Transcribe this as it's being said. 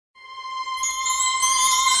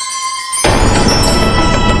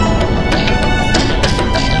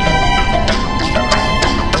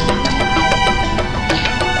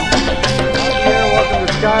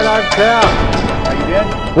Taft. How you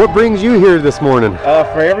doing? What brings you here this morning?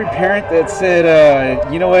 For every parent that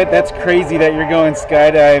said, you know what, that's crazy that you're going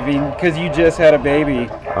skydiving because you just had a baby.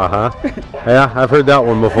 Yeah, I've heard that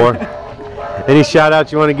one before. Any shout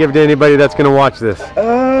outs you want to give to anybody that's going to watch this?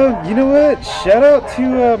 You know what, shout out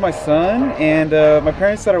to my son and my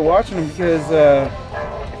parents that are watching him because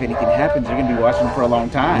if anything happens, you're going to be watching him for a long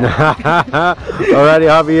time. Alrighty,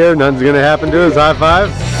 Javier, nothing's going to happen to us. High five.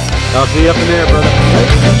 I'll see you up in there, brother.